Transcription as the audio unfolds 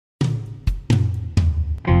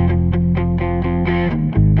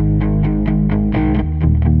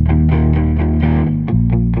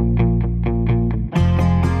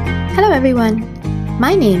everyone.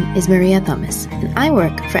 My name is Maria Thomas, and I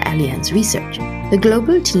work for Allianz Research, the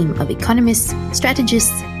global team of economists,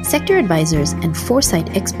 strategists, sector advisors, and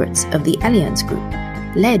foresight experts of the Allianz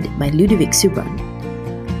Group, led by Ludovic Subran.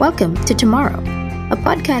 Welcome to Tomorrow, a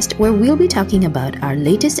podcast where we'll be talking about our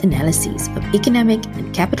latest analyses of economic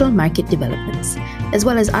and capital market developments, as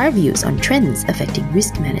well as our views on trends affecting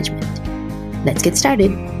risk management. Let's get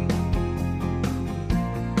started.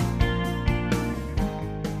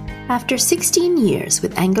 After 16 years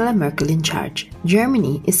with Angela Merkel in charge,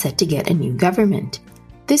 Germany is set to get a new government.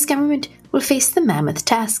 This government will face the mammoth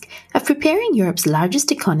task of preparing Europe's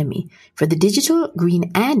largest economy for the digital, green,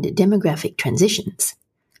 and demographic transitions.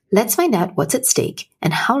 Let's find out what's at stake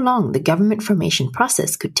and how long the government formation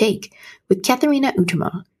process could take with Katharina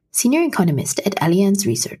Utermal, Senior Economist at Allianz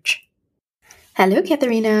Research. Hello,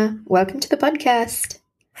 Katharina. Welcome to the podcast.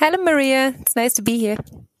 Hello, Maria. It's nice to be here.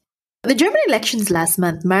 The German elections last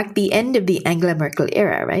month marked the end of the Angela Merkel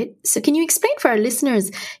era, right? So can you explain for our listeners,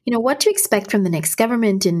 what to expect from the next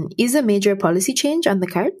government, and is a major policy change on the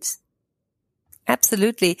cards?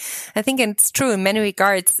 Absolutely. I think it's true in many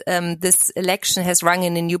regards. This election has rung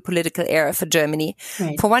in a new political era for Germany.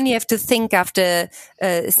 Right. For one, you have to think after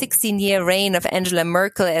a 16-year reign of Angela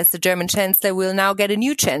Merkel as the German chancellor, we'll now get a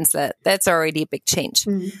new chancellor. That's already a big change.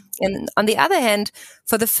 And on the other hand,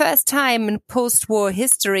 for the first time in post-war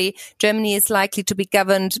history, Germany is likely to be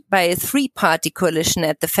governed by a three-party coalition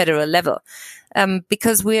at the federal level.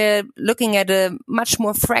 Because we're looking at a much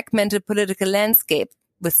more fragmented political landscape,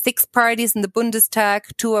 with 6 parties in the Bundestag,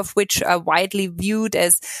 2 of which are widely viewed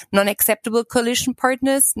as non-acceptable coalition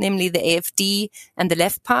partners, namely the AfD and the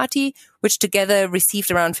Left Party, which together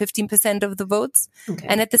received around 15% of the votes. Okay.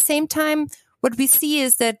 And at the same time, what we see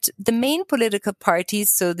is that the main political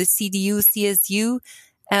parties, so the CDU, CSU,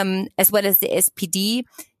 as well as the SPD,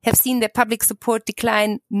 have seen their public support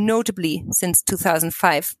decline notably since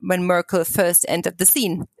 2005, when Merkel first entered the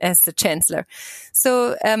scene as the chancellor.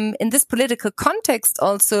 So in this political context,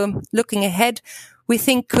 also looking ahead, we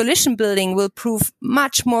think coalition building will prove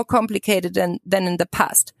much more complicated than in the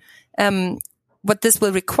past. What this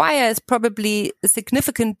will require is probably a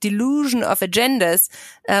significant dilution of agendas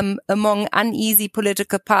among uneasy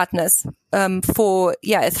political partners for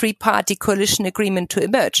a three-party coalition agreement to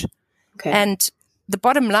emerge. Okay. And the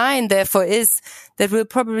bottom line, therefore, is that we'll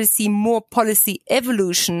probably see more policy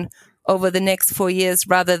evolution over the next 4 years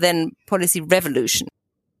rather than policy revolution.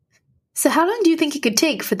 So how long do you think it could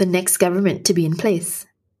take for the next government to be in place?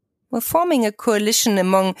 Well, forming a coalition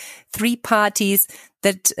among 3 parties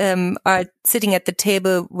that are sitting at the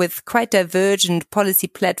table with quite divergent policy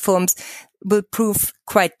platforms will prove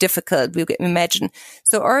quite difficult, we imagine.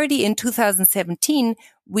 So already in 2017,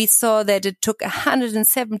 we saw that it took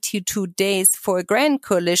 172 days for a grand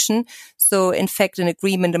coalition, so in fact an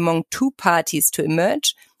agreement among 2 parties to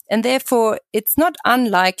emerge. And therefore, it's not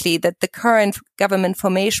unlikely that the current government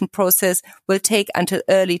formation process will take until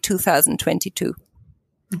early 2022.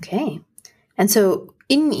 Okay. And so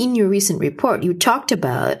in your recent report, you talked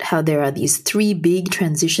about how there are these 3 big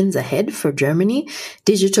transitions ahead for Germany: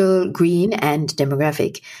 digital, green, and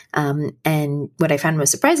demographic. And what I found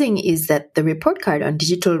most surprising is that the report card on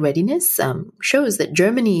digital readiness shows that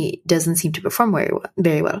Germany doesn't seem to perform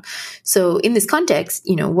very well. So in this context,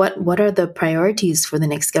 what are the priorities for the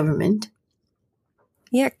next government?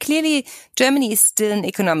 Yeah, clearly Germany is still an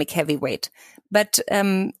economic heavyweight, but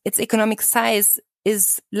its economic size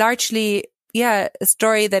is largely a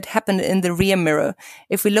story that happened in the rear mirror.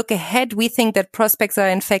 If we look ahead, we think that prospects are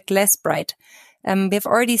in fact less bright. We have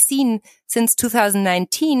already seen since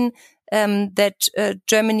 2019 that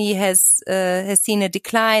Germany has seen a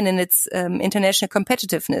decline in its international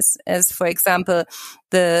competitiveness, as for example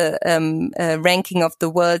the ranking of the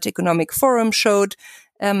World Economic Forum showed.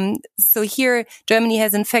 So here Germany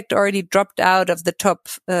has in fact already dropped out of the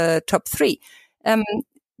top 3.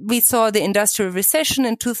 We saw the industrial recession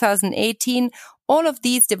in 2018. All of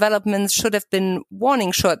these developments should have been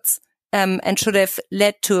warning shots and should have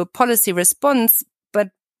led to a policy response. But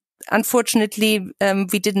unfortunately,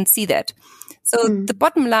 we didn't see that. So the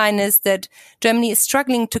bottom line is that Germany is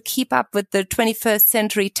struggling to keep up with the 21st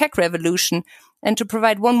century tech revolution. And to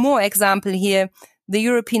provide one more example here, the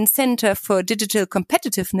European Center for Digital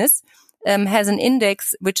Competitiveness has an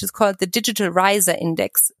index which is called the Digital Riser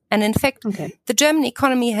Index. And in fact, the German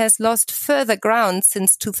economy has lost further ground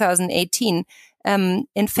since 2018,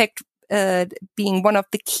 in fact, being one of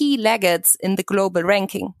the key laggards in the global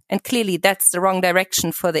ranking. And clearly that's the wrong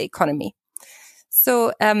direction for the economy.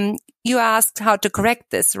 So you asked how to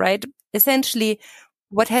correct this, right? Essentially,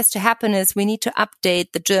 what has to happen is we need to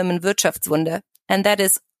update the German Wirtschaftswunder, and that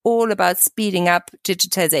is all about speeding up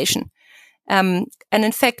digitization. And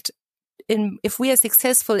in fact, if we are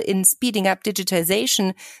successful in speeding up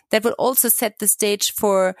digitization, that will also set the stage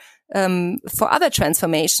for other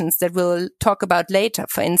transformations that we'll talk about later.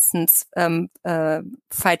 For instance,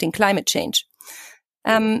 fighting climate change.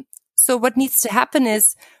 So what needs to happen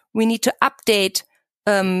is we need to update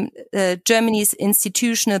Germany's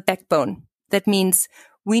institutional backbone. That means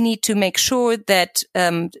we need to make sure that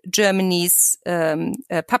Germany's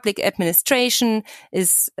public administration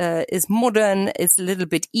is modern, is a little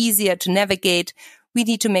bit easier to navigate. We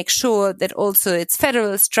need to make sure that also its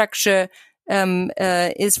federal structure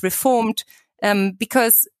is reformed,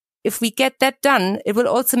 because if we get that done, it will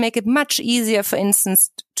also make it much easier, for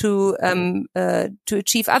instance, to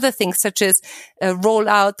achieve other things such as roll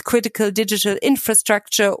out critical digital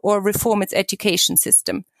infrastructure or reform its education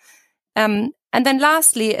system. And then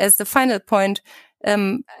lastly, as the final point,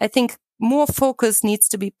 I think more focus needs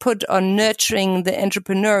to be put on nurturing the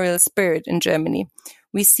entrepreneurial spirit in Germany.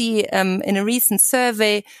 We see in a recent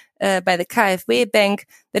survey by the KfW Bank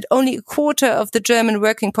that only a quarter of the German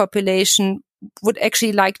working population would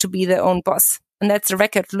actually like to be their own boss. And that's a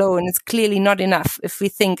record low, and it's clearly not enough if we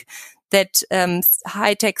think that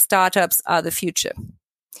high-tech startups are the future.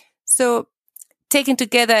 So taken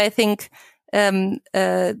together, I think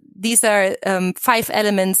these are 5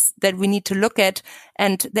 elements that we need to look at,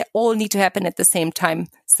 and they all need to happen at the same time.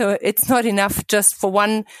 So it's not enough just for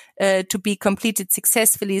one to be completed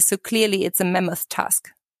successfully. So clearly it's a mammoth task.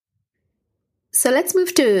 So let's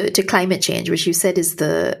move to climate change, which you said is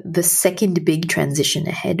the second big transition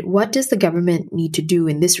ahead. What does the government need to do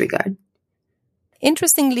in this regard?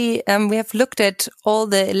 Interestingly, we have looked at all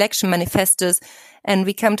the election manifestos, and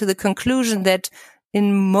we come to the conclusion that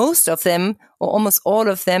in most of them, or almost all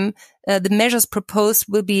of them, the measures proposed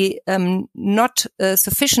will be not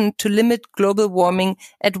sufficient to limit global warming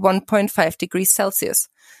at 1.5 degrees Celsius.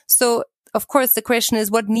 So, of course, the question is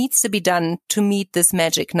what needs to be done to meet this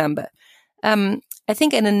magic number? I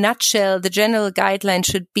think in a nutshell, the general guideline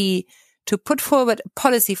should be to put forward a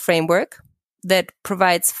policy framework that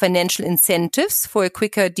provides financial incentives for a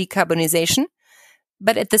quicker decarbonization.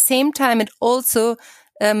 But at the same time, it also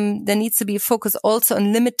there needs to be a focus also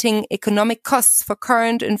on limiting economic costs for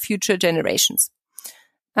current and future generations.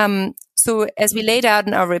 So as we laid out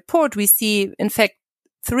in our report, we see, in fact,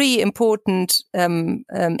 3 important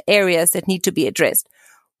areas that need to be addressed.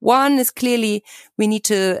 One is clearly we need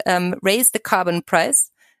to raise the carbon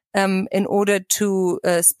price in order to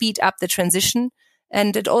speed up the transition.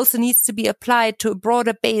 And it also needs to be applied to a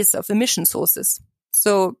broader base of emission sources.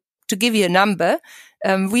 So to give you a number,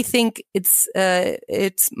 we think it's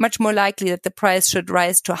much more likely that the price should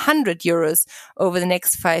rise to 100 euros over the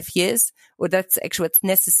next 5 years, or that's actually what's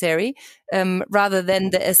necessary, rather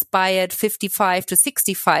than the aspired 55 to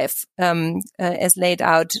 65 as laid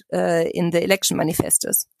out in the election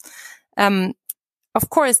manifestos. Of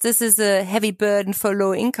course, this is a heavy burden for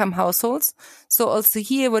low-income households. So also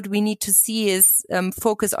here, what we need to see is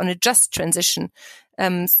focus on a just transition.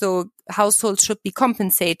 So households should be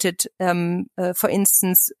compensated, for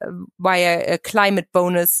instance, via a climate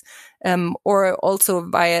bonus, or also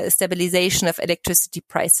via a stabilization of electricity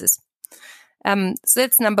prices. So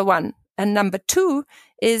that's number 1. And number 2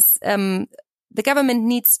 is the government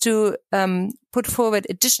needs to put forward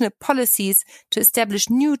additional policies to establish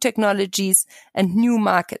new technologies and new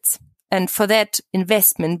markets. And for that,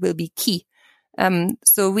 investment will be key.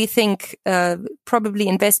 So we think probably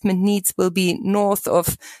investment needs will be north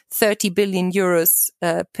of 30 billion euros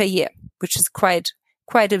per year, which is quite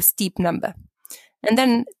a steep number. And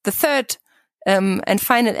then the third and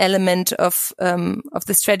final element of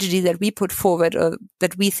the strategy that we put forward, or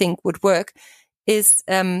that we think would work, is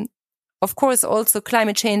of course also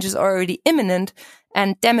climate change is already imminent,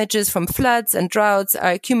 and damages from floods and droughts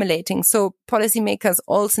are accumulating. So policymakers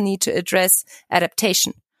also need to address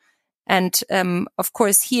adaptation. And of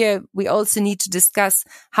course, here we also need to discuss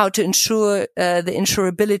how to ensure the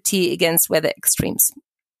insurability against weather extremes.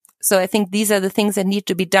 So I think these are the things that need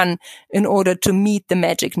to be done in order to meet the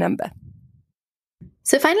magic number.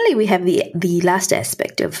 So finally, we have the last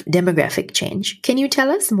aspect of demographic change. Can you tell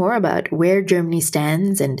us more about where Germany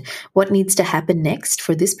stands and what needs to happen next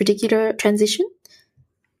for this particular transition?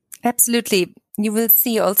 Absolutely. You will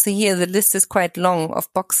see also here the list is quite long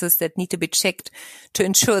of boxes that need to be checked to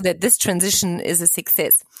ensure that this transition is a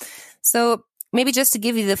success. So maybe just to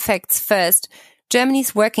give you the facts first,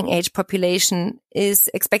 Germany's working age population is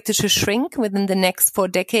expected to shrink within the next 4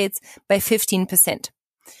 decades by 15%.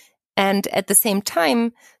 And at the same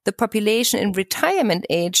time, the population in retirement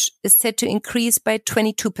age is set to increase by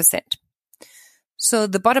 22%. So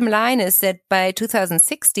the bottom line is that by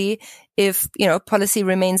 2060, if, policy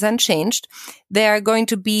remains unchanged, there are going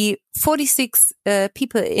to be 46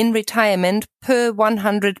 people in retirement per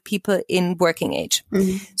 100 people in working age.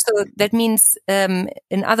 Mm-hmm. So that means,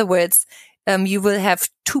 in other words, you will have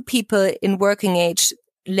 2 people in working age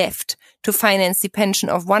left to finance the pension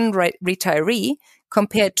of one retiree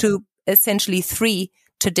compared to essentially 3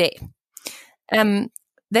 today.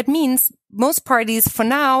 That means most parties for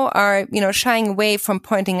now are, shying away from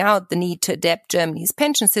pointing out the need to adapt Germany's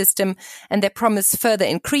pension system, and they promise further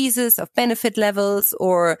increases of benefit levels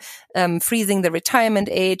or freezing the retirement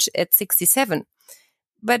age at 67.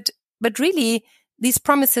 But really, these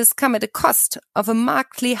promises come at a cost of a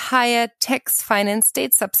markedly higher tax-financed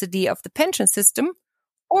state subsidy of the pension system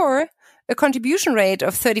or a contribution rate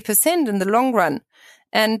of 30% in the long run.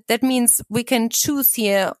 And that means we can choose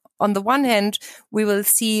here. On the one hand, we will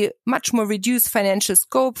see much more reduced financial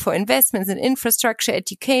scope for investments in infrastructure,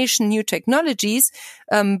 education, new technologies,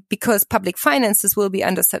 because public finances will be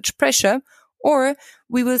under such pressure, or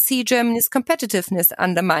we will see Germany's competitiveness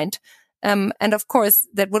undermined. And of course,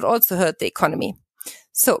 that would also hurt the economy.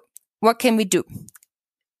 So what can we do?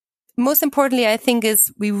 Most importantly, I think,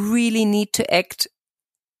 is we really need to act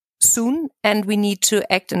soon, and we need to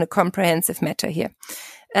act in a comprehensive manner here.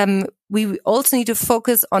 We also need to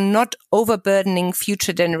focus on not overburdening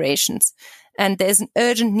future generations. And there's an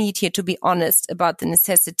urgent need here to be honest about the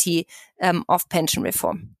necessity of pension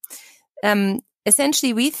reform.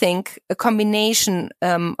 Essentially, we think a combination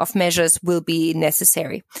of measures will be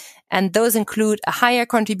necessary. And those include a higher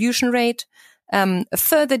contribution rate, a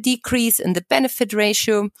further decrease in the benefit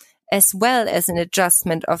ratio, as well as an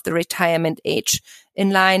adjustment of the retirement age in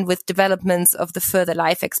line with developments of the further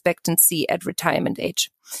life expectancy at retirement age.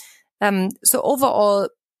 So overall,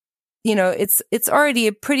 it's already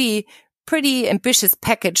a pretty ambitious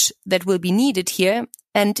package that will be needed here.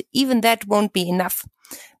 And even that won't be enough,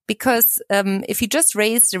 because if you just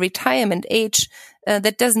raise the retirement age,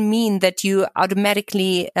 that doesn't mean that you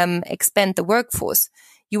automatically expand the workforce.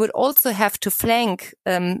 You would also have to flank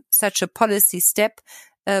such a policy step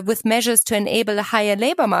with measures to enable a higher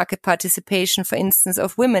labor market participation, for instance,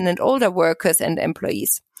 of women and older workers and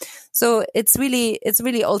employees. So it's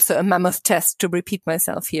really also a mammoth task, to repeat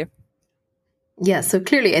myself here. Yeah, so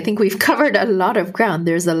clearly I think we've covered a lot of ground.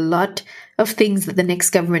 There's a lot of things that the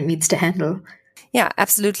next government needs to handle. Yeah,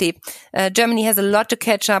 absolutely. Germany has a lot to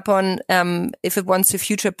catch up on if it wants to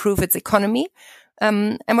future-proof its economy.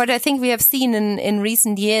 And what I think we have seen in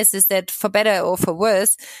recent years is that, for better or for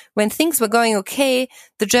worse, when things were going okay,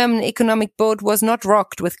 the German economic boat was not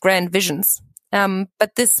rocked with grand visions.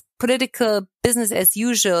 But this political business as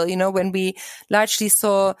usual, when we largely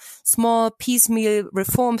saw small piecemeal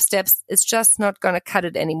reform steps, is just not going to cut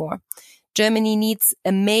it anymore. Germany needs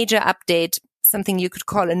a major update, something you could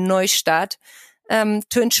call a Neustart,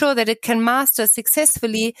 to ensure that it can master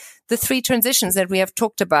successfully the 3 transitions that we have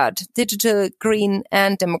talked about: digital, green,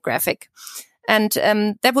 and demographic. And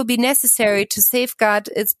that will be necessary to safeguard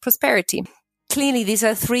its prosperity. Clearly, these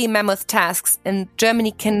are 3 mammoth tasks, and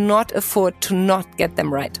Germany cannot afford to not get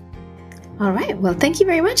them right. All right. Well, thank you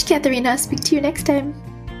very much, Katharina. Speak to you next time.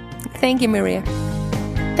 Thank you, Maria.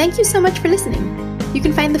 Thank you so much for listening. You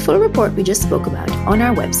can find the full report we just spoke about on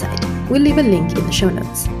our website. We'll leave a link in the show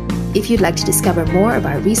notes. If you'd like to discover more of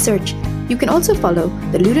our research, you can also follow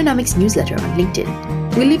the Ludonomics newsletter on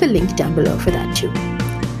LinkedIn. We'll leave a link down below for that too.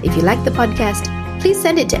 If you like the podcast, please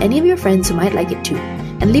send it to any of your friends who might like it too,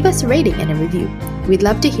 and leave us a rating and a review. We'd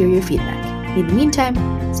love to hear your feedback. In the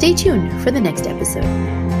meantime, stay tuned for the next episode.